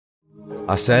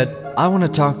I said, I want to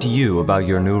talk to you about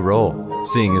your new role,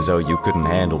 seeing as though you couldn't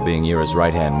handle being Ira's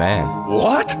right-hand man.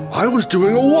 What? I was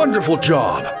doing a wonderful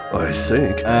job, I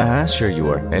think. Sure you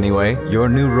were. Anyway, your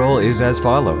new role is as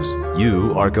follows.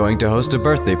 You are going to host a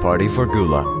birthday party for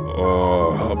Gula.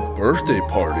 A birthday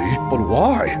party? But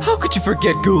why? How could you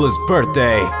forget Gula's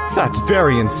birthday? That's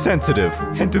very insensitive.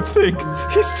 And to think,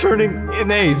 he's turning in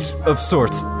age of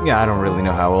sorts. Yeah, I don't really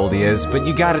know how old he is, but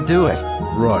you gotta do it.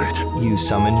 Right. You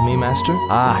summoned me, Master?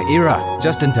 Ah, Ira,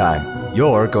 just in time.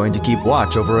 You're going to keep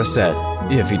watch over a set.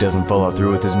 If he doesn't follow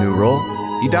through with his new role,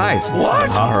 he dies. What?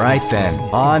 Alright then,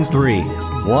 on 3.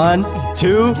 1,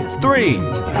 2, 3.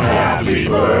 Happy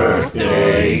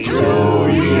birthday to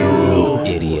you.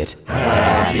 Idiot.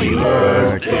 Happy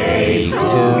birthday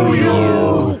to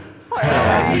you.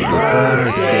 Happy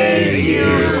birthday,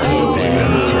 dear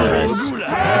Ventus.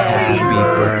 Happy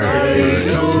birthday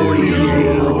to you.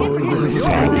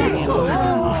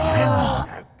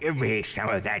 Give me some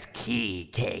of that key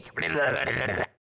cake.